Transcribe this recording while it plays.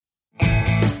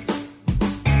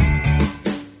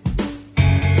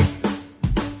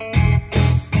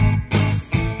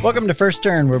Welcome to First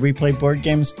Turn, where we play board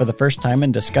games for the first time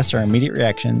and discuss our immediate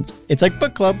reactions. It's like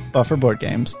book club, but for board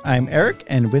games. I'm Eric,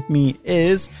 and with me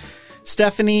is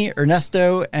Stephanie,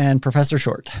 Ernesto, and Professor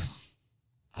Short.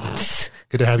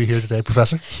 Good to have you here today,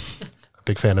 Professor. A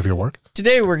big fan of your work.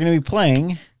 Today we're going to be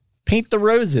playing Paint the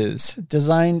Roses,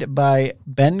 designed by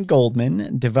Ben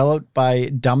Goldman, developed by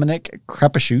Dominic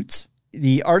Krepaschutz.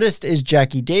 The artist is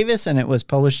Jackie Davis, and it was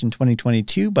published in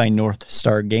 2022 by North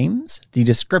Star Games. The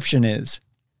description is: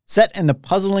 set in the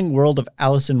puzzling world of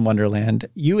Alice in Wonderland,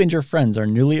 you and your friends are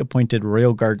newly appointed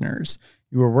royal gardeners.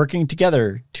 You are working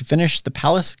together to finish the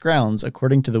palace grounds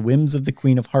according to the whims of the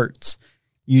Queen of Hearts.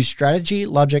 Use strategy,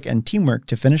 logic, and teamwork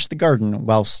to finish the garden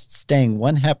while staying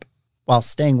one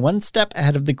step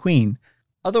ahead of the Queen.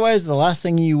 Otherwise, the last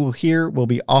thing you will hear will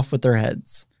be off with their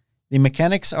heads. The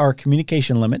mechanics are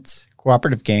communication limits,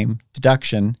 cooperative game,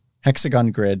 deduction,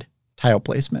 hexagon grid, tile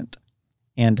placement.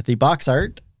 And the box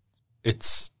art...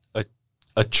 It's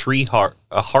a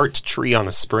heart tree on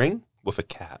a spring with a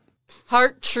cat.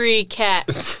 Heart tree cat.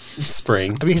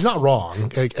 Spring. I mean, he's not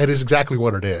wrong. It is exactly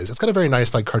what it is. It's got a very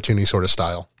nice, like, cartoony sort of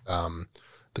style.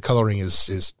 The coloring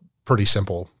is pretty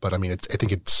simple, but I mean, I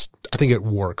think it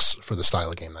works for the style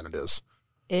of game that it is.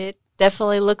 It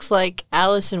definitely looks like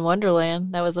Alice in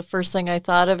Wonderland. That was the first thing I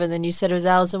thought of, and then you said it was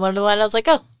Alice in Wonderland. I was like,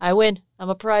 oh, I win. I'm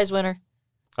a prize winner.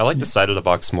 I like the side of the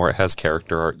box more. It has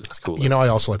character art. It's cool. You know, I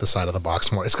also like the side of the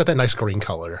box more. It's got that nice green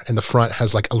color, and the front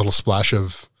has like a little splash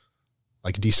of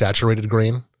like desaturated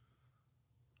green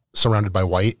surrounded by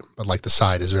white, but like the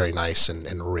side is very nice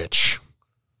and rich.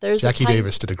 Jackie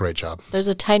Davis did a great job. There's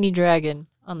a tiny dragon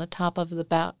on the top of the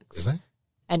box. Is there?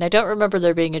 And I don't remember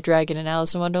there being a dragon in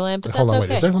Alice in Wonderland, but Hold on, okay.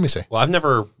 wait, is there? Let me see. Well, I've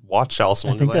never watched Alice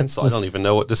in Wonderland, so I don't even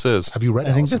know what this is. Have you read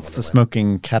I think Alice in that's the Wonderland?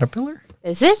 Smoking Caterpillar.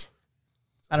 Is it?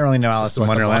 I don't really know Alice in Like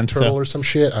Wonderland. a turtle So or some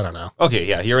shit? I don't know. Okay,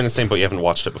 yeah, you're in the same boat. You haven't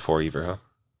watched it before either, huh?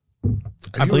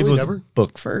 I believe it was a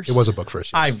book first. It was a book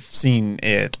first. Yes. I've seen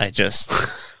it. I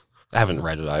haven't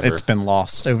read it either. It's been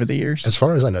lost over the years. As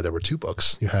far as I know, there were two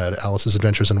books. You had Alice's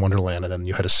Adventures in Wonderland, and then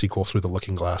you had a sequel, Through the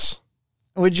Looking Glass.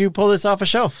 Would you pull this off a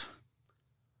shelf,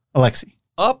 Alexi?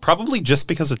 Probably just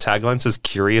because the tagline says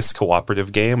curious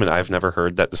cooperative game, and I've never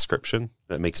heard that description.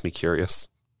 That makes me curious.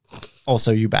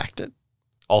 Also, you backed it.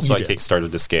 Also, You I did.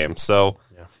 kickstarted this game. So,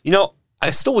 You know,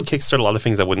 I still would kickstart a lot of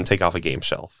things I wouldn't take off a game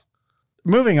shelf.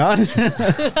 Moving on. This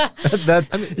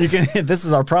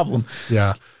is our problem.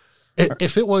 Yeah.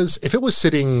 If it was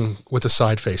sitting with the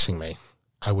side facing me,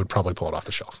 I would probably pull it off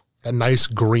the shelf. A nice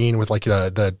green with like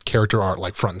the character art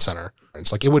like front and center.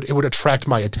 It's like it would attract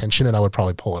my attention, and I would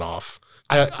probably pull it off.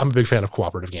 I'm a big fan of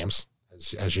cooperative games,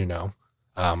 as you know.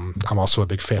 I'm also a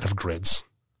big fan of grids.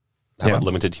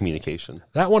 Limited communication.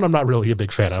 That one I'm not really a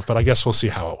big fan of, but I guess we'll see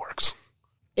how it works.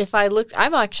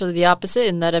 I'm actually the opposite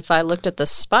in that if I looked at the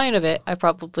spine of it, I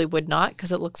probably would not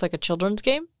because it looks like a children's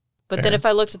game. But then if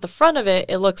I looked at the front of it,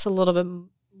 it looks a little bit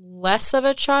less of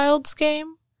a child's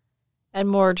game and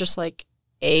more just like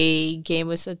a game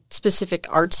with a specific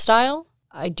art style.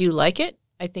 I do like it.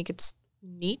 I think it's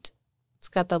neat. It's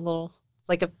got that it's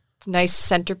like a nice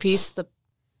centerpiece.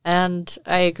 And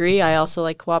I agree. I also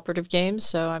like cooperative games,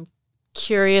 so I'm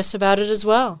curious about it as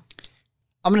well.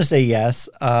 I'm going to say yes.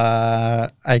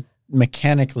 I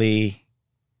mechanically,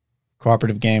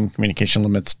 cooperative game, communication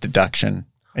limits, deduction.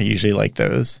 I usually like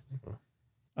those.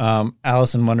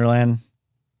 Alice in Wonderland,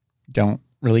 don't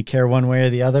really care one way or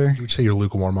the other. You would say you're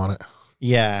lukewarm on it.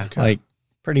 Yeah, Okay. like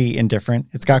pretty indifferent.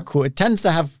 It's got cool. It tends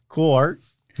to have cool art.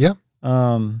 Yeah.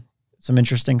 Some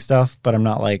interesting stuff, but I'm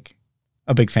not like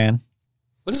a big fan.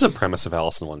 What is the premise of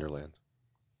Alice in Wonderland?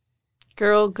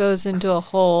 Girl goes into a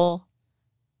hole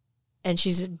and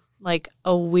she's in like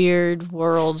a weird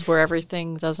world where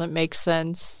everything doesn't make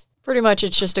sense. Pretty much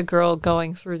it's just a girl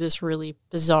going through this really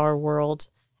bizarre world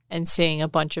and seeing a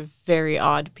bunch of very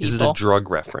odd people. Is it a drug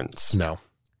reference? No.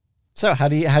 So how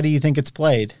do you think it's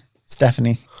played,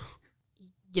 Stephanie?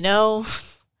 You know,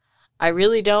 I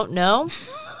really don't know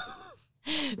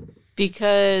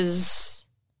because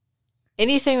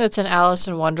anything that's an Alice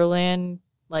in Wonderland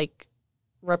like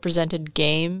represented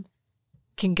game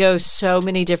can go so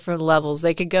many different levels.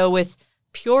 They could go with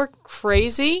pure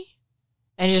crazy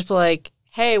and just be like,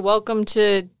 hey, welcome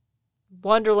to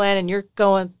Wonderland and you're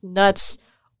going nuts.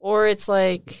 Or it's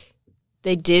like,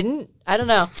 they didn't. I don't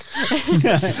know.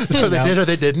 So they did or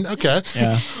they didn't? Okay.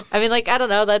 Yeah. I mean, like, I don't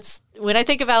know. That's when I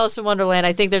think of Alice in Wonderland,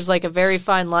 I think there's like a very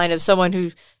fine line of someone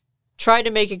who tried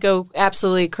to make it go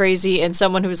absolutely crazy and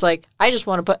someone who's like, I just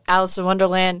want to put Alice in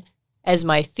Wonderland as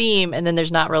my theme, and then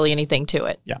there's not really anything to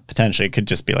it. Yeah, potentially it could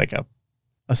just be like a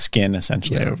skin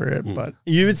essentially over it. But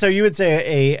you would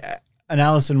say an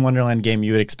Alice in Wonderland game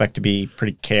you would expect to be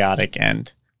pretty chaotic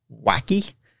and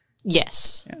wacky.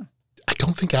 Yes. I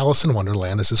don't think Alice in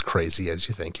Wonderland is as crazy as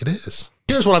you think it is.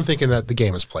 Here's what I'm thinking that the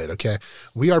game is played, okay?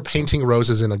 We are painting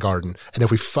roses in a garden, and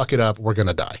if we fuck it up, we're going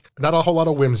to die. Not a whole lot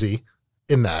of whimsy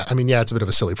in that. I mean, yeah, it's a bit of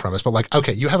a silly premise, but like,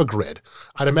 okay, you have a grid.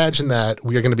 I'd imagine that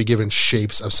we are going to be given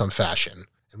shapes of some fashion,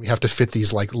 and we have to fit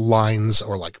these like lines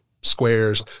or like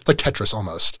squares. It's like Tetris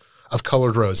almost, of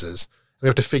colored roses. We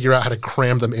have to figure out how to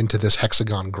cram them into this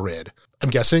hexagon grid. I'm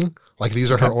guessing, like,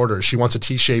 these are her orders. She wants a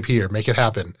T-shape here. Make it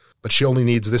happen. But she only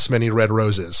needs this many red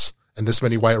roses and this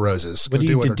many white roses. What are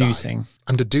you deducing?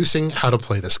 I'm deducing how to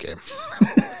play this game.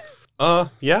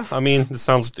 Yeah. I mean, this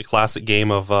sounds like a classic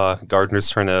game of gardeners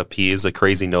trying to appease a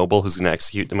crazy noble who's going to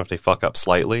execute them if they fuck up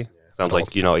slightly. Sounds like,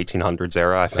 1800s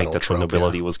era. I think that's when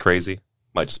nobility was crazy.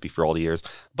 Might just be for all the years.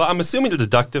 But I'm assuming the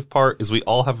deductive part is we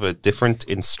all have a different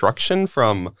instruction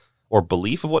from or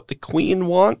belief of what the queen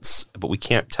wants, but we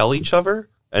can't tell each other.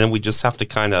 And then we just have to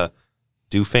kind of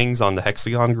do things on the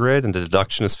hexagon grid, and the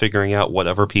deduction is figuring out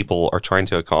whatever people are trying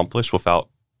to accomplish without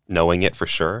knowing it for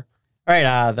sure. All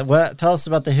right, tell us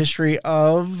about the history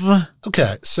of...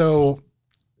 Okay, so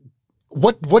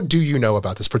what do you know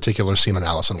about this particular scene in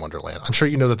Alice in Wonderland? I'm sure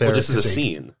you know that this is a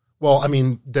scene. Well, I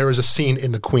mean, there is a scene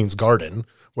in the Queen's garden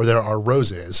where there are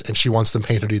roses, and she wants them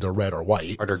painted either red or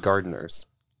white. Are there gardeners?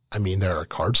 I mean, there are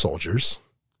card soldiers.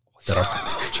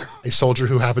 A soldier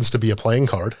who happens to be a playing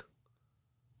card.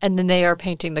 And then they are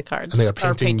painting the cards. And they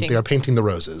are painting the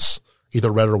roses,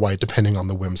 either red or white, depending on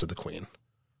the whims of the queen.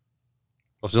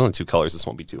 Well, if there's only two colors, this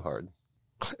won't be too hard.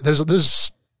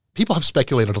 There's people have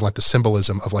speculated on like the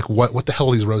symbolism of like what the hell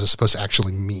are these roses supposed to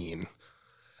actually mean.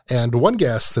 And one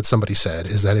guess that somebody said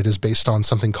is that it is based on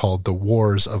something called the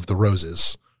Wars of the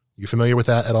Roses. You familiar with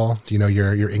that at all? Do you know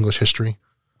your English history?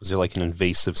 Was there like an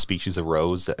invasive species of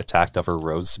rose that attacked other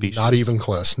rose species? Not even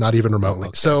close. Not even remotely.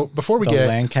 Okay. So before we get...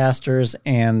 Lancasters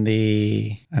and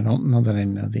the... I don't know that I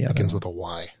know the other. Begins with a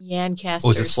Y. Yancasters.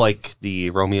 Oh, is this like the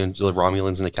Romulans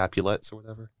and the Capulets or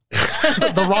whatever?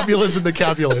 The Romulans and the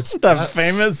Capulets. The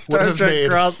famous Star Trek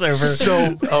crossover.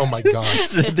 So, oh my God.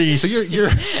 So you're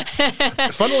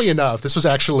funnily enough, this was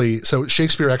actually, so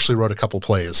Shakespeare actually wrote a couple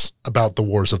plays about the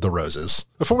Wars of the Roses.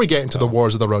 Before we get into the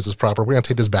Wars of the Roses proper, we're going to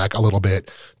take this back a little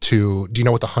bit to, do you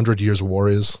know what the 100 Years' War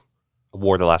is? A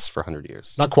war that lasts for 100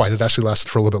 years. Not quite. It actually lasted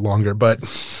for a little bit longer, but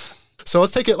so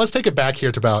let's take it back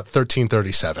here to about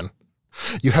 1337.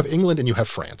 You have England and you have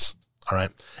France. All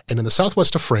right. And in the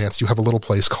southwest of France, you have a little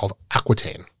place called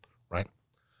Aquitaine, right?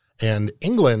 And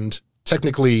England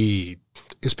technically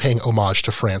is paying homage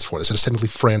to France for this. It is technically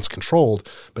France controlled,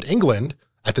 but England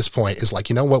at this point is like,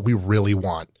 you know what? We really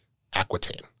want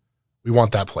Aquitaine. We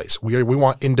want that place. We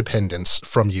want independence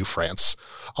from you, France.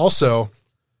 Also,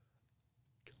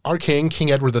 our king,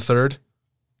 King Edward III,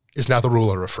 is now the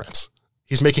ruler of France.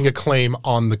 He's making a claim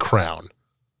on the crown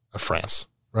of France,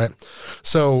 right?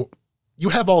 So you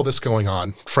have all this going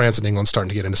on. France and England starting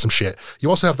to get into some shit. You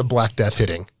also have the Black Death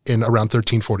hitting in around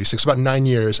 1346, about 9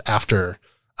 years after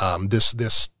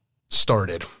this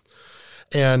started.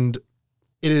 And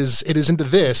it is into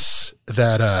this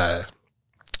that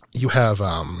you have,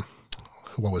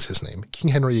 what was his name?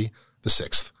 King Henry VI.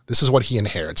 This is what he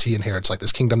inherits. He inherits like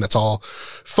this kingdom that's all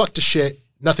fucked to shit,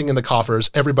 nothing in the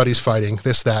coffers, everybody's fighting,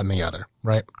 this, that, and the other,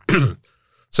 right?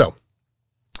 So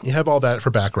you have all that for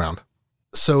background.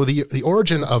 So the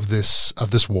origin of this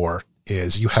war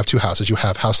is you have two houses. You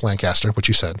have House Lancaster, which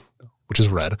you said, which is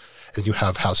red, and you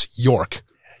have House York,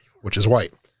 which is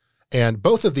white. And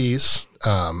both of these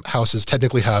houses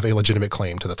technically have a legitimate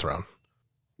claim to the throne.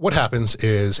 What happens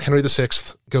is Henry VI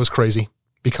goes crazy,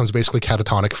 becomes basically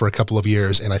catatonic for a couple of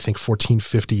years in, I think,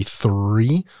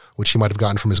 1453, which he might have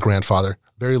gotten from his grandfather.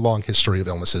 Very long history of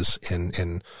illnesses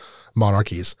in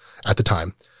monarchies at the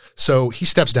time. So he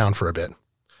steps down for a bit.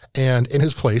 And in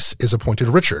his place is appointed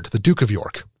Richard, the Duke of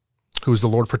York, who is the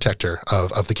Lord Protector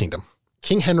of the kingdom.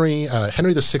 King Henry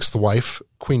VI's wife,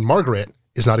 Queen Margaret,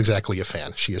 is not exactly a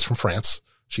fan. She is from France.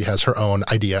 She has her own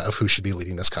idea of who should be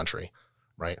leading this country,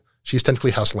 right? She's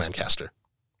technically House Lancaster,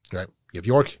 right? You have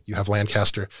York, you have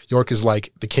Lancaster. York is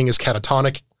like, the king is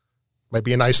catatonic, might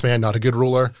be a nice man, not a good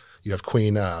ruler. You have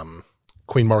Queen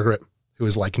Margaret, who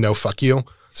is like, no, fuck you.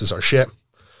 This is our shit.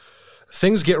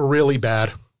 Things get really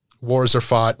bad. Wars are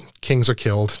fought, kings are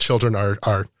killed, children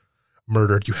are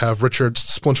murdered. You have Richard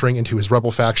splintering into his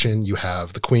rebel faction. You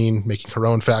have the queen making her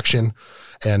own faction.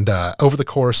 And over the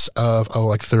course of,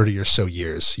 30 or so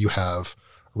years, you have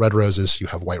red roses, you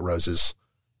have white roses.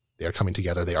 They are coming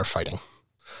together. They are fighting.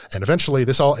 And eventually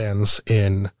this all ends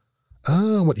in,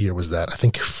 what year was that? I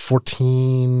think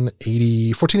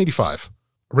 1485.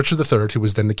 Richard III, who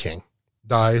was then the king,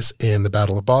 dies in the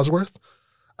Battle of Bosworth.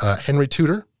 Henry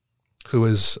Tudor, who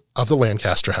is of the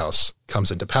Lancaster house,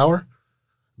 comes into power,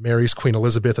 marries Queen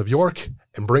Elizabeth of York,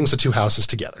 and brings the two houses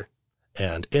together.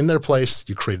 And in their place,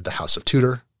 you created the House of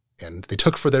Tudor, and they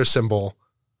took for their symbol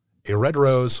a red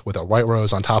rose with a white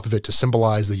rose on top of it to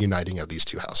symbolize the uniting of these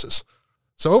two houses.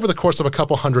 So over the course of a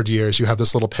couple hundred years, you have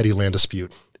this little petty land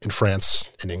dispute in France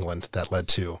and England that led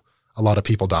to a lot of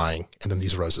people dying, and then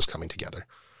these roses coming together,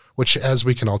 which, as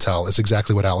we can all tell, is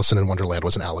exactly what Alice in Wonderland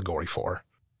was an allegory for.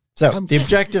 So the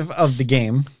objective of the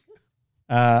game,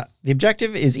 the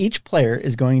objective is each player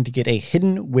is going to get a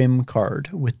hidden whim card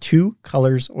with 2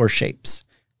 colors or shapes.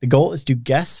 The goal is to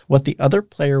guess what the other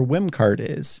player whim card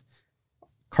is.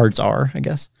 Cards are, I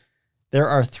guess. There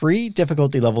are 3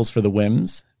 difficulty levels for the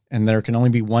whims, and there can only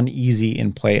be 1 easy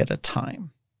in play at a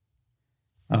time.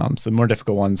 So the more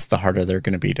difficult ones, the harder they're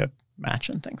going to be to match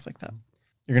and things like that.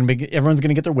 Everyone's going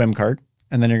to get their whim card,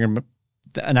 and then you're going to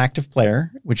an active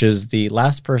player, which is the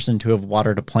last person to have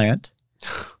watered a plant.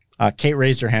 Kate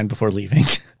raised her hand before leaving.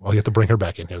 Well, you have to bring her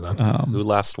back in here then. Who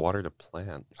last watered a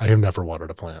plant? I have never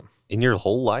watered a plant. In your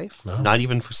whole life? No. Not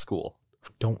even for school? I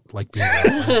don't like being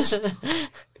around plants.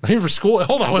 Not even for school?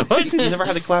 Hold on, what? You never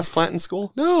had a class plant in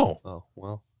school? No. Oh,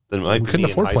 well. Then it might We be couldn't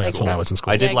in afford high plants school. when I was in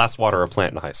school. I did Yeah. last water a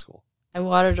plant in high school. I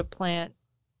watered a plant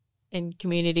in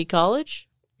community college.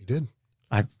 You did?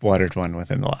 I've watered one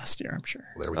within the last year, I'm sure.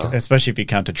 Well, there we Oh. go. Especially if you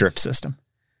count a drip system.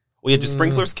 Well, yeah, do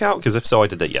sprinklers count? Because if so, I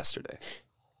did it yesterday.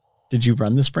 Did you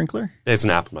run the sprinkler? There's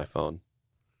an app on my phone.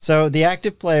 So the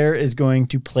active player is going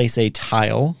to place a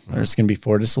tile. There's going to be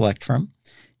 4 to select from.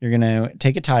 You're going to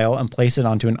take a tile and place it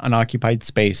onto an unoccupied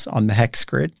space on the hex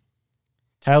grid.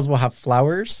 Tiles will have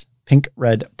flowers, pink,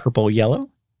 red, purple, yellow,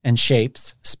 and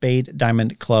shapes, spade,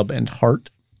 diamond, club, and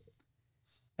heart.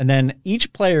 And then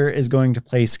each player is going to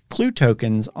place clue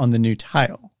tokens on the new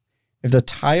tile. If the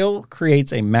tile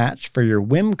creates a match for your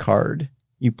whim card,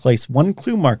 you place 1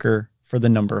 clue marker for the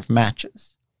number of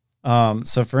matches.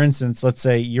 So for instance, let's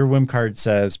say your whim card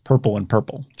says purple and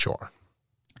purple. Sure.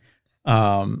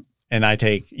 And I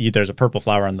there's a purple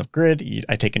flower on the grid.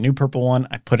 I take a new purple one.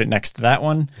 I put it next to that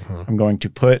one. Mhm. I'm going to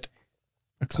put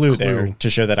a clue there clue. to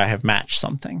show that I have matched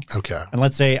something. Okay. And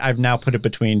let's say I've now put it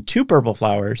between 2 purple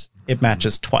flowers. It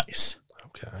matches twice.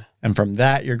 Okay. And from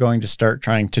that, you're going to start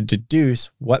trying to deduce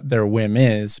what their whim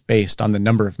is based on the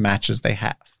number of matches they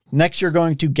have. Next, you're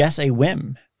going to guess a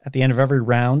whim. At the end of every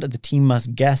round, the team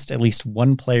must guess at least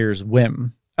one player's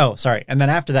whim. Oh, sorry. And then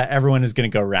after that, everyone is going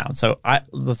to go around. So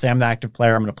let's say I'm the active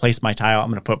player. I'm going to place my tile. I'm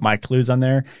going to put my clues on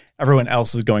there. Everyone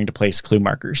else is going to place clue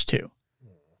markers too.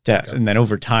 And then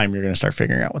over time, you're going to start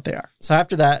figuring out what they are. So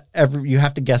after that, you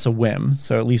have to guess a whim.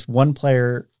 So at least one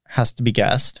player has to be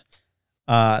guessed.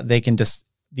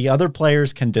 The other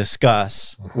players can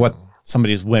discuss what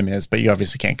somebody's whim is, but you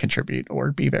obviously can't contribute or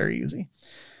it'd be very easy.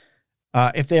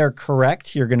 If they are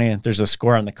correct, there's a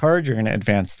score on the card. You're going to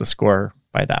advance the score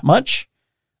by that much.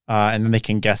 And then they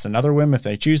can guess another whim if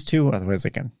they choose to. Otherwise, they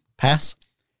can pass.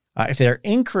 If they are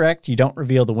incorrect, you don't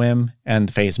reveal the whim and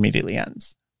the phase immediately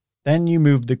ends. Then you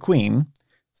move the queen.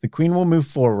 The queen will move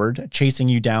forward, chasing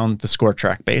you down the score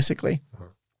track, basically.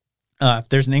 If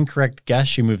there's an incorrect guess,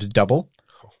 she moves double.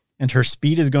 And her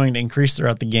speed is going to increase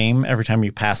throughout the game every time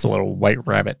you pass a little white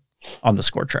rabbit on the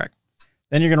score track.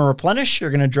 Then you're going to replenish. You're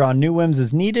going to draw new whims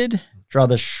as needed. Draw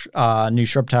the new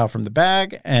shrub tile from the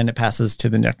bag, and it passes to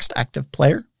the next active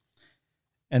player.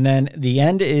 And then the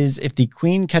end is if the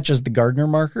queen catches the gardener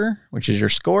marker, which is your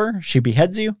score, she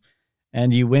beheads you,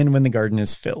 and you win when the garden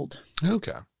is filled.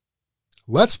 Okay.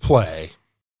 Let's play.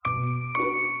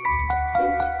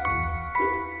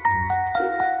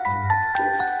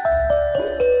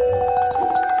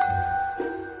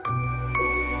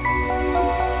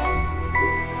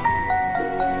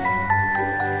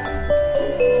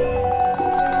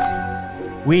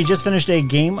 We just finished a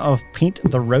game of Paint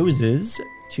the Roses.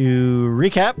 To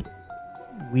recap,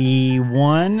 we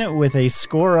won with a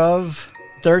score of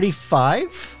 35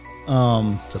 Is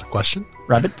that a question?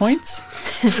 rabbit points.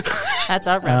 That's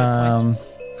our rabbit points.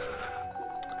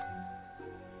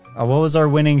 What was our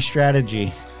winning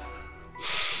strategy?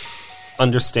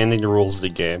 Understanding the rules of the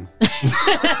game.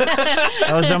 That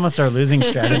was almost our losing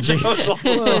strategy.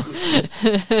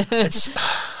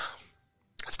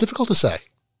 It's difficult to say.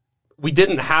 We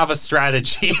didn't have a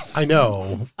strategy. I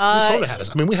know. We sort of had it.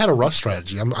 I mean, we had a rough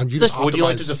strategy. You just Would you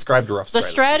like to optimize- describe the rough The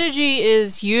strategy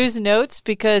is use notes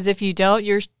because if you don't,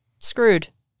 you're screwed.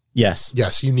 Yes.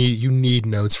 Yes, you need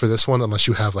notes for this one unless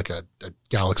you have like a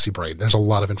galaxy brain. There's a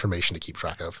lot of information to keep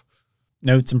track of.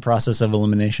 Notes and process of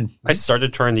elimination. I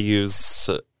started trying to use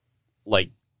like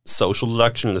social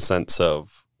deduction in the sense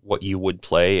of what you would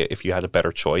play if you had a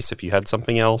better choice, if you had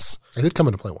something else. I did come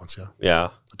into play once, yeah. Yeah.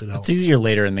 It helps. It's easier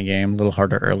later in the game, a little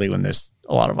harder early when there's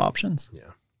a lot of options.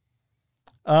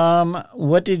 Yeah.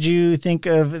 What did you think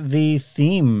of the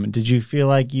theme? Did you feel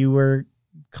like you were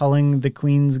culling the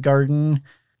Queen's Garden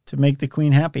to make the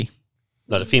Queen happy?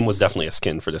 No, the theme was definitely a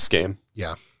skin for this game.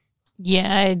 Yeah.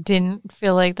 Yeah, I didn't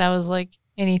feel like that was like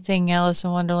anything Alice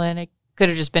in Wonderland. It could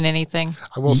have just been anything.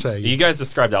 I will say, You guys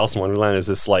described Alice in Wonderland as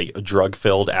this like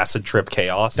drug-filled acid trip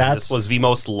chaos. This was the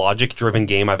most logic-driven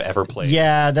game I've ever played.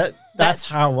 Yeah, that's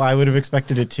how I would have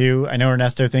expected it too. I know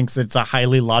Ernesto thinks it's a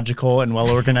highly logical and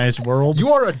well-organized world.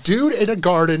 you are a dude in a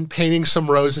garden painting some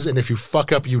roses, and if you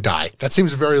fuck up, you die. That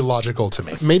seems very logical to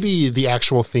me. Maybe the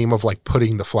actual theme of like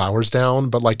putting the flowers down,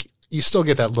 but like you still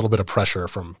get that little bit of pressure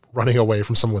from running away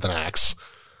from someone with an axe.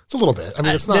 It's a little bit. I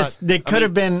mean, it's not. It could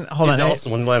have been. Hold Is on. Alice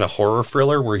in Wonderland a horror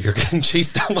thriller where you're getting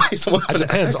chased down by someone? It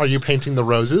depends. Are you painting the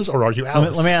roses or are you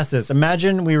Alice? Let me ask this.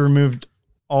 Imagine we removed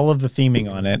all of the theming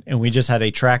on it and we just had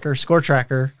a score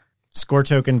tracker, score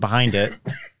token behind it.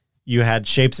 You had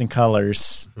shapes and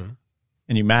colors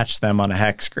and you matched them on a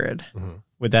hex grid.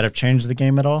 Would that have changed the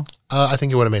game at all? I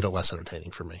think it would have made it less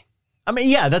entertaining for me. I mean,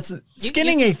 yeah, that's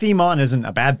skinning a theme on isn't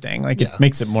a bad thing. Like it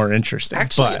makes it more interesting.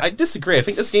 Actually, but I disagree. I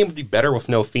think this game would be better with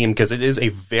no theme because it is a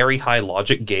very high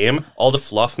logic game. All the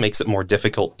fluff makes it more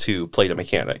difficult to play the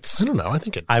mechanics. I don't know. I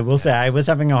think it. I will say I was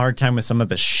having a hard time with some of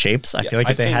the shapes. I feel like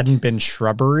if they hadn't been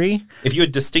shrubbery. If you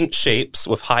had distinct shapes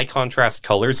with high contrast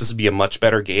colors, this would be a much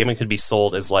better game and could be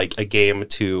sold as like a game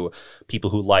to people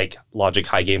who like logic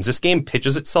high games. This game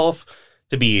pitches itself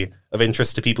to be of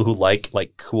interest to people who like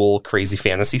cool, crazy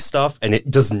fantasy stuff, and it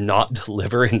does not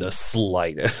deliver in the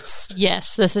slightest.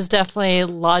 Yes, this is definitely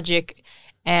logic,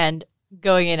 and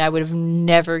going in, I would have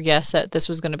never guessed that this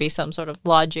was going to be some sort of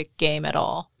logic game at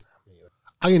all.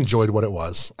 I enjoyed what it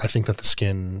was. I think that the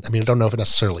skin, I mean, I don't know if it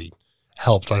necessarily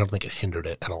helped, but I don't think it hindered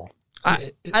it at all.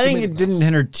 I think it didn't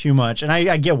hinder too much. And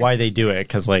I get why they do it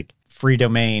because like free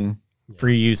domain,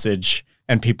 free usage,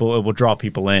 and it will draw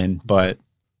people in. But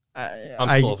I'm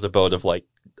still of the boat of like,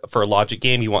 for a logic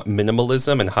game, you want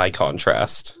minimalism and high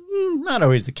contrast. Not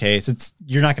always the case.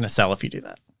 You're not going to sell if you do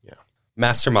that. Yeah.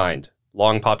 Mastermind,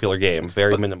 long popular game,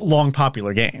 very minimal. Long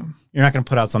popular game. You're not going to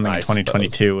put out something in I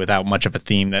 2022 without much of a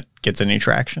theme that gets any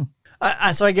traction.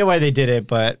 So I get why they did it,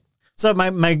 but so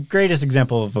my greatest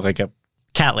example of like a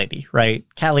Cat Lady, right?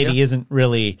 Cat Lady isn't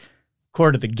really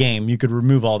core to the game. You could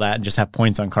remove all that and just have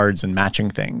points on cards and matching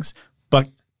things. But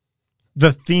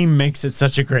the theme makes it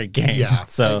such a great game. Yeah.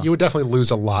 So you would definitely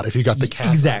lose a lot if you got the cat.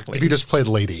 Exactly. If you just played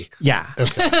Lady. Yeah.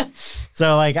 Okay.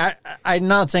 So like I'm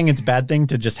not saying it's a bad thing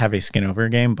to just have a skin over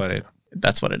game, but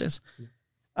that's what it is.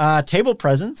 Table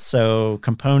presence, so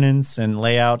components and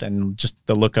layout and just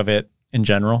the look of it in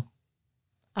general.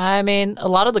 I mean, a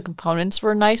lot of the components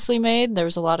were nicely made. There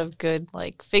was a lot of good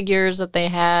like figures that they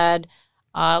had,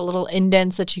 little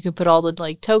indents that you could put all the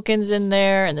like tokens in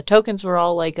there, and the tokens were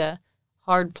all like a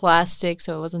hard plastic,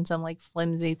 so it wasn't some like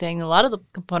flimsy thing. A lot of the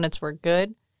components were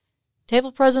good.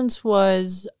 Table presence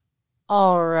was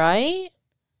all right.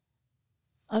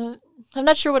 I'm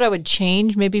not sure what I would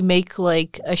change. Maybe make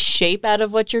like a shape out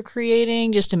of what you're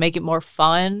creating just to make it more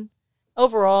fun.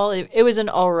 Overall, it was an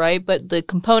all right, but the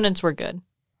components were good.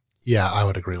 Yeah, I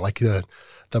would agree. Like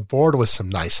the board was some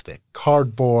nice thick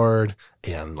cardboard,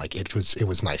 and like it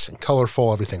was nice and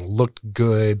colorful. Everything looked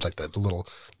good. Like the little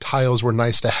tiles were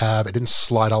nice to have. It didn't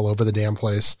slide all over the damn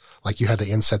place. Like you had the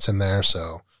insets in there,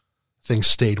 so things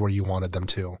stayed where you wanted them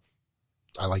to.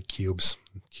 I like cubes.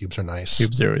 Cubes are nice.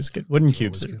 Cubes are always good. Wooden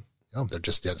cubes. Oh, they're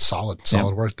just solid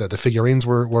work. The figurines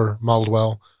were modeled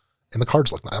well, and the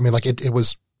cards looked nice. I mean, like it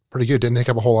was pretty good. Didn't take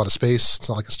up a whole lot of space. It's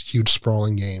not like a huge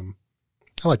sprawling game.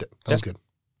 I liked it. That was good.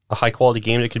 A high quality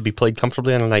game that could be played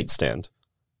comfortably on a nightstand.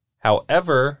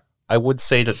 However, I would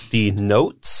say that the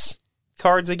notes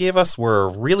cards they gave us were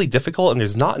really difficult, and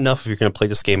there's not enough if you're going to play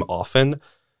this game often.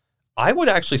 I would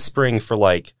actually spring for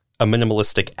like a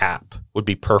minimalistic app would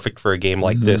be perfect for a game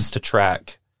like this to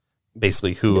track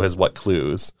basically who has what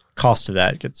clues. Cost of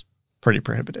that gets pretty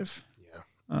prohibitive.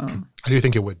 Yeah. I do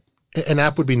think it would. An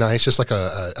app would be nice, just like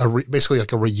basically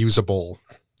like a reusable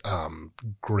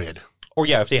grid. Or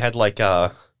yeah, if they had like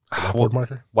a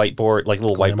whiteboard, like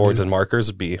little whiteboards and markers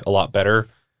would be a lot better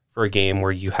for a game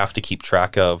where you have to keep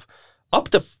track of up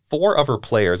to 4 other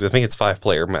players. I think it's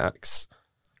 5-player max.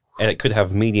 And it could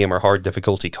have medium or hard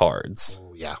difficulty cards.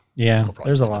 Oh, yeah. Yeah,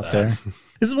 there's a lot there.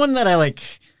 This is one that I like.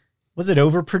 Was it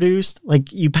overproduced?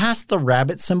 Like you passed the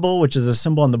rabbit symbol, which is a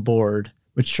symbol on the board,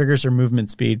 which triggers her movement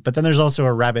speed. But then there's also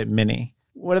a rabbit mini.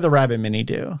 What did the rabbit mini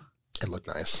do? It looked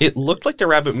nice. It looked like the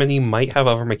Rabbit Mini might have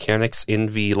other mechanics in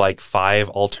the 5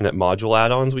 alternate module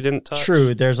add-ons we didn't touch.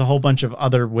 True, there's a whole bunch of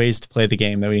other ways to play the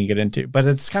game that we can get into, but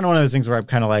it's kind of one of those things where I'm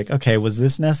kind of like, okay, was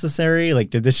this necessary?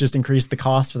 Like, did this just increase the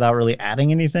cost without really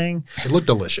adding anything? It looked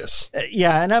delicious.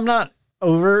 Yeah, and I'm not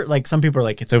over, like, some people are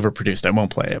like, it's overproduced, I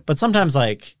won't play it. But sometimes,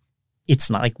 like, it's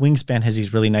not. Like, Wingspan has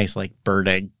these really nice, like, bird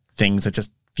egg things that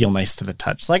just feel nice to the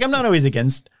touch. So, like, I'm not always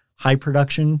against high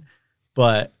production,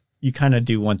 but you kind of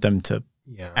do want them to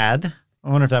add. I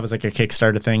wonder if that was like a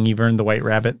Kickstarter thing. You've earned the White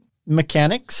Rabbit.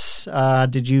 Mechanics.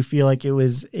 Did you feel like it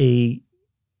was a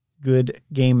good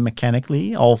game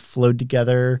mechanically? All flowed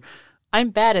together? I'm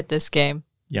bad at this game.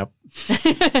 Yep.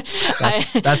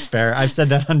 That's fair. I've said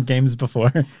that on games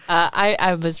before.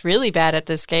 I was really bad at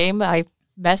this game. I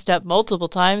messed up multiple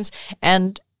times.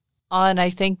 And on,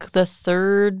 I think, the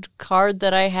third card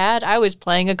that I had, I was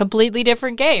playing a completely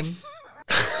different game.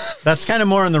 That's kind of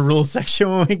more in the rules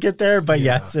section when we get there. But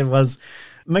yes, it was.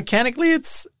 Mechanically,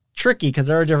 it's tricky because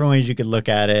there are different ways you could look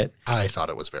at it. I thought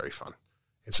it was very fun.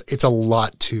 It's a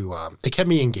lot to, it kept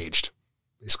me engaged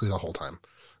basically the whole time.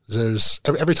 There's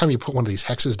every time you put one of these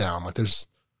hexes down, like there's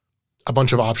a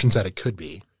bunch of options that it could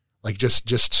be, like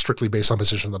just strictly based on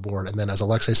position on the board. And then as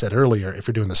Alexei said earlier, if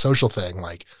you're doing the social thing,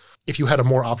 like if you had a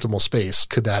more optimal space,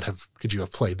 could you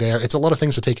have played there? It's a lot of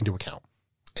things to take into account.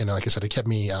 And like I said, it kept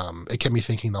me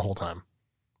thinking the whole time.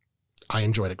 I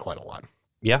enjoyed it quite a lot.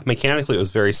 Yeah, mechanically it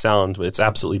was very sound, but it's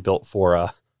absolutely built for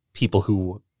people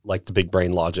who like the big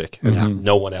brain logic and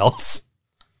no one else.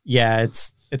 Yeah,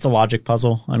 it's a logic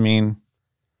puzzle. I mean,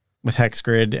 with hex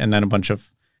grid and then a bunch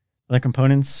of other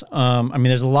components. I mean,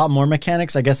 there's a lot more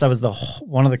mechanics. I guess that was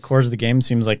one of the cores of the game.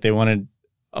 Seems like they wanted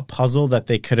a puzzle that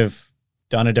they could have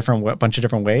done a bunch of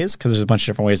different ways, because there's a bunch of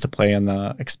different ways to play in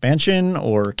the expansion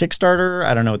or Kickstarter.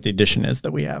 I don't know what the edition is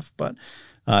that we have, but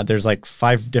there's like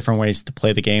 5 different ways to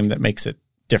play the game that makes it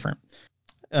different.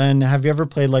 And have you ever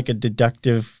played like a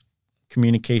deductive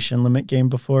communication limit game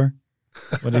before?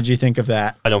 What did you think of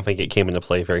that? I don't think it came into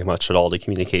play very much at all. The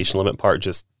communication limit part,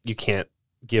 just you can't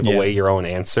give away your own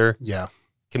answer. Yeah.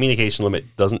 Communication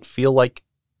limit doesn't feel like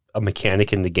a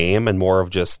mechanic in the game and more of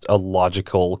just a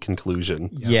logical conclusion.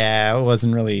 Yeah, it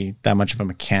wasn't really that much of a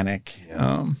mechanic.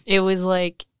 It was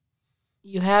like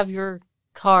you have your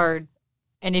card,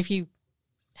 and if you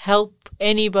help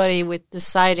anybody with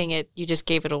deciding it, you just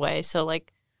gave it away. So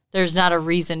like there's not a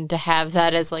reason to have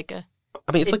that as like a...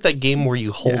 I mean, it's like that game where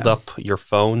you hold up your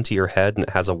phone to your head and it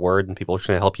has a word and people are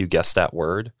trying to help you guess that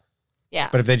word. Yeah.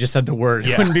 But if they just said the word,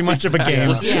 it wouldn't be much of a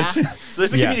game. Yeah. So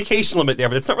there's a communication limit there,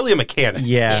 but it's not really a mechanic.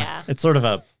 Yeah. It's sort of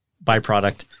a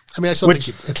byproduct. I mean, I still think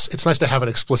it's nice to have it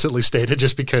explicitly stated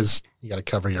just because you got to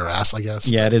cover your ass, I guess.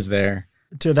 Yeah, it is there.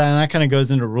 To that, and that kind of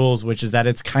goes into rules, which is that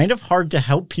it's kind of hard to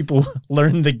help people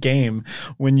learn the game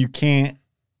when you can't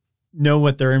know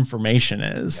what their information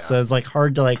is. Yeah. So it's like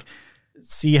hard to like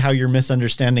see how you're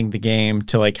misunderstanding the game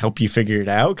to like help you figure it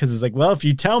out. Cause it's like, well, if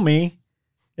you tell me,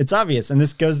 it's obvious. And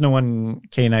this goes into one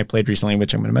Kay and I played recently,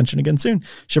 which I'm going to mention again soon,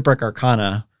 Shipwreck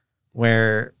Arcana,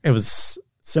 where it was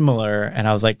similar. And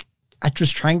I was like, I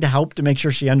was trying to help to make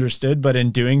sure she understood, but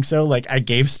in doing so, like I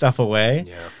gave stuff away.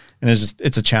 Yeah. And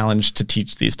it's a challenge to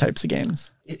teach these types of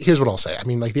games. Here's what I'll say. I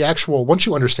mean, like once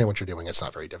you understand what you're doing, it's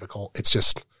not very difficult. It's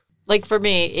just like for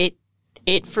me,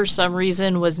 it for some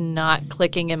reason was not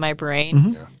clicking in my brain.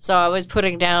 Mm-hmm. Yeah. So I was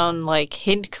putting down like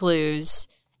hint clues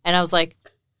and I was like,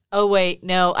 oh wait,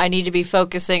 no, I need to be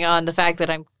focusing on the fact that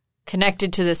I'm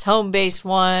connected to this home base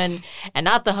one and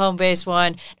not the home base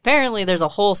one. Apparently there's a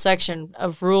whole section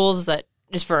of rules that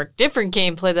is for a different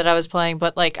gameplay that I was playing,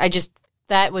 but like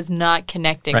that was not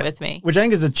connecting with me. Which I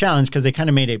think is a challenge because they kind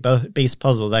of made a base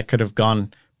puzzle that could have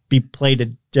be played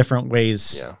in different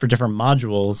ways for different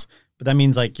modules. But that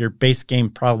means like your base game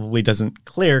probably doesn't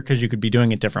clear because you could be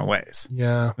doing it different ways.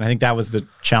 Yeah. And I think that was the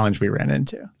challenge we ran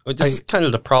into. This is kind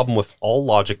of the problem with all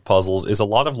logic puzzles is a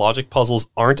lot of logic puzzles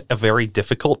aren't very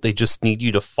difficult. They just need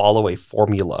you to follow a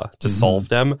formula to solve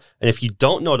them. And if you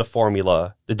don't know the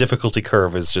formula, the difficulty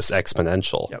curve is just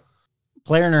exponential. Yep.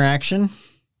 Player interaction.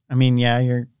 I mean, yeah,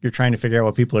 you're trying to figure out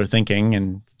what people are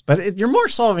thinking, but you're more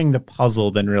solving the puzzle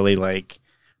than really like.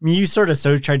 I mean, you sort of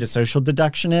tried to social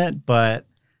deduction it, but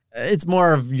it's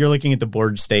more of you're looking at the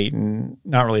board state and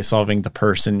not really solving the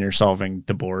person. You're solving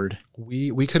the board.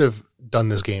 We could have done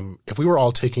this game if we were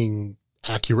all taking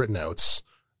accurate notes.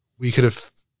 We could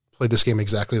have played this game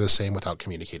exactly the same without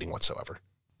communicating whatsoever.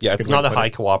 Yeah, it's not a high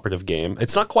cooperative game.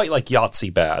 It's not quite like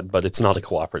Yahtzee bad, but it's not a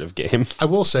cooperative game. I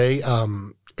will say,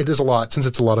 it is a lot, since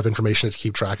it's a lot of information to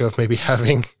keep track of, maybe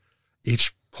having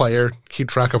each player keep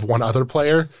track of one other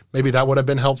player, maybe that would have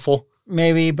been helpful.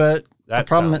 Maybe, but That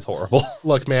problem sounds horrible.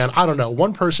 Look, man, I don't know.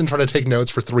 One person trying to take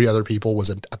notes for 3 other people was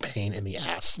a pain in the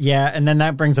ass. Yeah, and then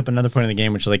that brings up another point in the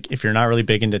game, which is like if you're not really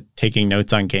big into taking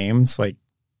notes on games, like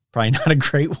probably not a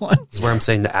great one. That's where I'm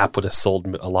saying the app would have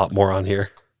sold a lot more on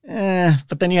here.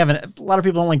 But then you have a lot of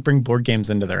people don't like bring board games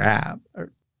into their app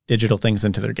or digital things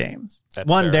into their games. That's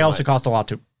One, fair, they also Mike. cost a lot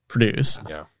to produce.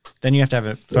 Yeah. Then you have to have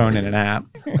a phone and an app.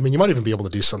 I mean, you might even be able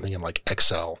to do something in like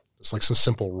Excel. It's like some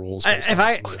simple rules. based If on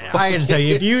I something. got to tell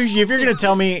you, if you're going to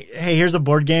tell me, hey, here's a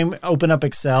board game, open up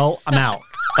Excel, I'm out.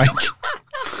 Like,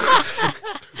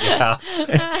 Yeah.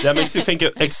 That makes you think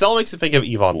of Excel makes you think of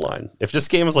EVE Online. If this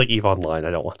game is like EVE Online,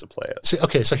 I don't want to play it. See,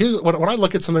 okay, so here's when I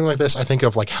look at something like this, I think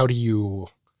of like, how do you?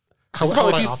 How First of all,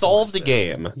 would if I you optimize solve the this?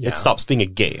 game, Yeah. it stops being a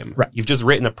game. Right. You've just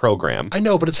written a program. I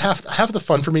know, but it's half the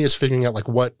fun for me is figuring out like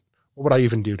what would I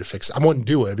even do to fix it. I wouldn't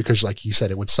do it because, like you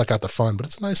said, it would suck out the fun. But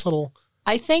it's a nice little.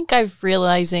 I think I'm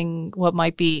realizing what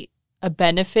might be a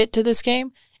benefit to this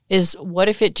game is what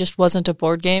if it just wasn't a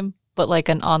board game, but like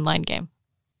an online game?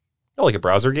 Oh, like a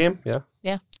browser game? Yeah.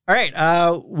 all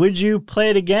right, would you play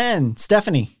it again?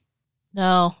 Stephanie?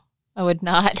 No, I would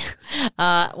not.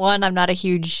 One, I'm not a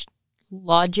huge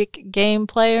logic game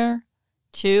player.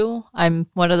 Two, I'm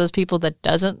one of those people that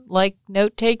doesn't like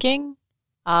note taking.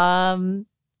 And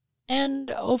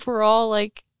overall,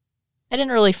 like, I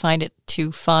didn't really find it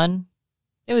too fun.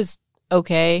 It was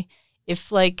okay.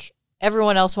 If like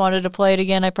everyone else wanted to play it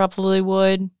again, I probably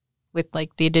would with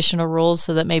like the additional rules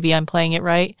so that maybe I'm playing it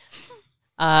right.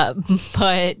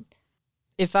 But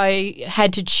if I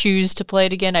had to choose to play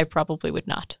it again, I probably would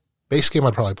not. Base game,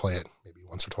 I'd probably play it maybe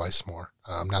once or twice more.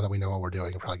 Now that we know what we're doing,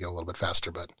 it'll probably go a little bit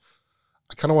faster. But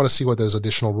I kind of want to see what those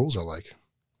additional rules are like.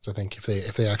 So I think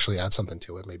if they actually add something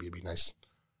to it, maybe it'd be nice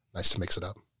to mix it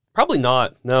up. Probably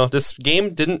not. No, this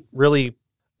game didn't really.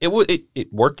 It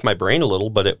worked my brain a little,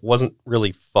 but it wasn't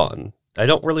really fun. I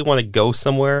don't really want to go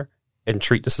somewhere and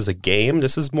treat this as a game.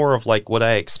 This is more of like what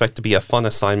I expect to be a fun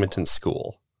assignment in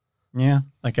school. Yeah,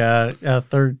 like a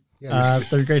third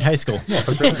grade high school.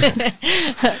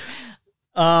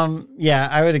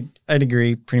 Yeah, I'd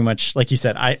agree pretty much. Like you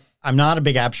said, I'm not a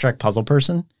big abstract puzzle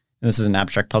person, and this is an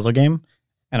abstract puzzle game,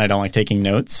 and I don't like taking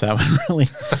notes. That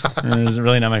is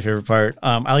really not my favorite part.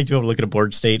 I like to be able to look at a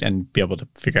board state and be able to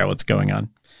figure out what's going on.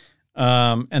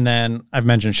 And then I've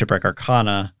mentioned Shipwreck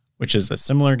Arcana, which is a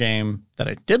similar game that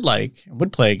I did like and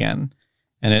would play again.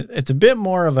 And it's a bit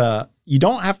more of you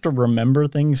don't have to remember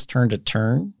things turn to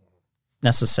turn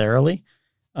necessarily.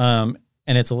 And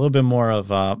it's a little bit more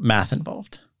of math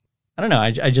involved. I don't know.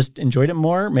 I just enjoyed it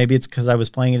more. Maybe it's because I was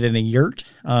playing it in a yurt.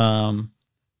 And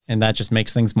that just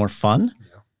makes things more fun.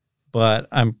 Yeah. But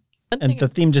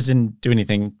the theme just didn't do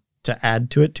anything to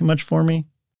add to it too much for me.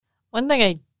 One thing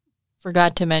I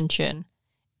forgot to mention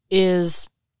is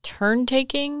turn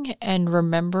taking and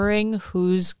remembering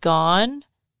who's gone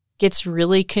gets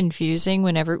really confusing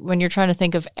when you're trying to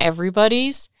think of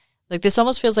everybody's. Like, this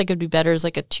almost feels like it'd be better as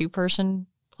like a 2-person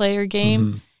player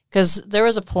game, because there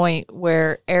was a point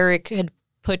where Eric had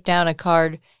put down a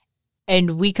card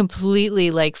and we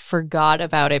completely like forgot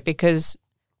about it because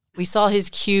we saw his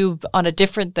cube on a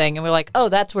different thing and we're like, oh,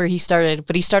 that's where he started,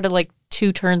 but he started like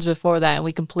 2 turns before that and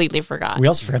we completely forgot. We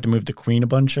also forgot to move the queen a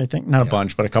bunch, I think. Not a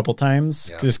bunch, but a couple times.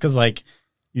 Yeah. Just because, like,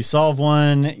 you solve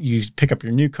one, you pick up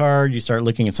your new card, you start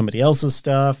looking at somebody else's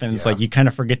stuff, and it's like you kind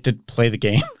of forget to play the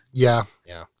game. Yeah.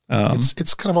 It's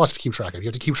It's kind of a lot to keep track of. You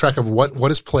have to keep track of what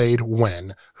is played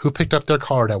when, who picked up their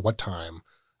card at what time,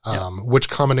 which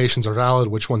combinations are valid,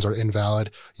 which ones are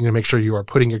invalid. You need to make sure you are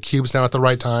putting your cubes down at the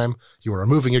right time, you are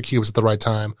removing your cubes at the right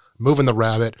time, moving the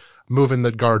rabbit, moving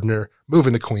the gardener,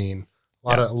 moving the queen.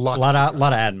 A lot of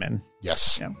admin.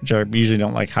 Yes. Yeah, which I usually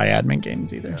don't like high admin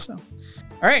games either. So, all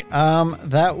right,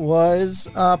 that was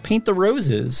Paint the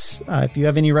Roses. If you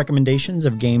have any recommendations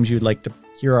of games you'd like to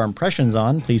hear our impressions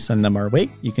on, please send them our way.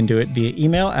 You can do it via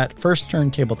email at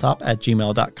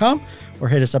firstturntabletop@gmail.com or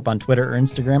hit us up on Twitter or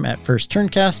Instagram at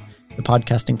firsttturncast. The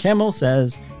Podcasting Camel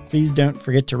says, please don't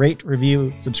forget to rate,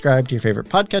 review, subscribe to your favorite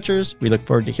podcatchers. We look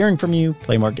forward to hearing from you.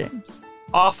 Play more games.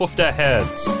 Off with their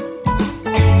heads.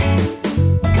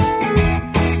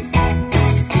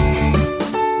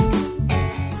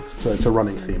 It's a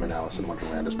running theme in Alice in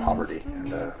Wonderland is poverty.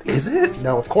 And, Is it?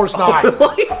 no, of course not. I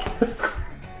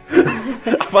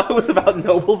thought it was about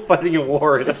nobles fighting a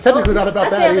war. It's technically not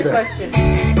about that either.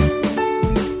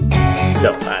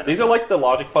 No, these are like the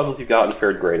logic puzzles you got in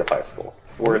 3rd grade of high school,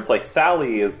 where it's like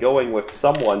Sally is going with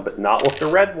someone, but not with the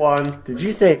red one. Did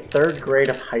you say 3rd grade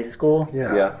of high school?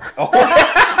 Yeah. Oh.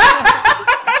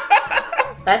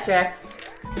 That tracks.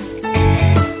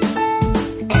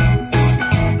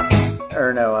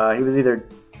 Or no, he was either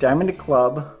Diamond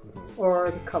Club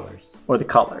or the colors? or the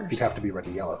colors. You have to be red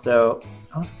to yellow. So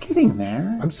I was getting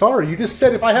there. I'm sorry. You just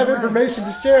said if I have information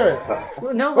to share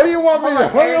it. No. What do you want me to?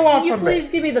 What do you want Can you from me? please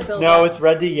give me the build? No, it's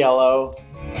red to yellow.